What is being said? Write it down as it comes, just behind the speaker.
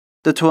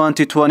The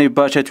 2020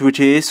 budget,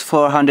 which is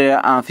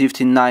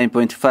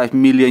 $459.5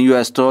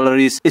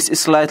 million, is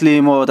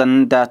slightly more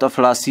than that of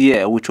last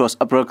year, which was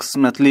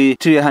approximately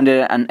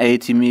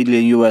 $380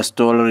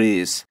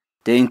 million.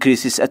 The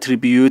increase is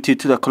attributed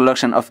to the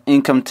collection of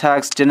income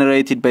tax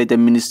generated by the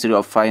Ministry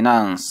of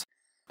Finance.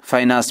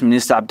 Finance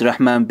Minister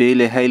Abdurrahman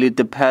Bailey hailed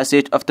the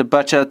passage of the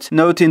budget,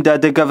 noting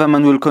that the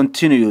government will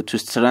continue to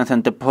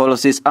strengthen the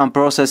policies and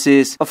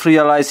processes of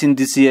realizing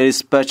this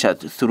year's budget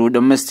through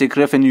domestic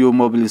revenue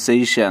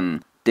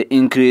mobilization. The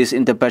increase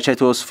in the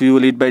budget was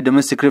fueled by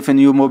domestic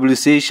revenue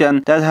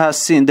mobilization that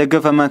has seen the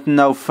government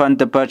now fund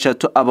the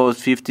budget to about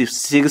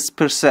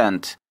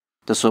 56%.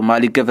 The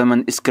Somali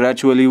government is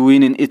gradually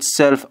weaning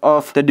itself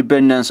off the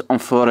dependence on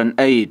foreign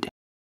aid.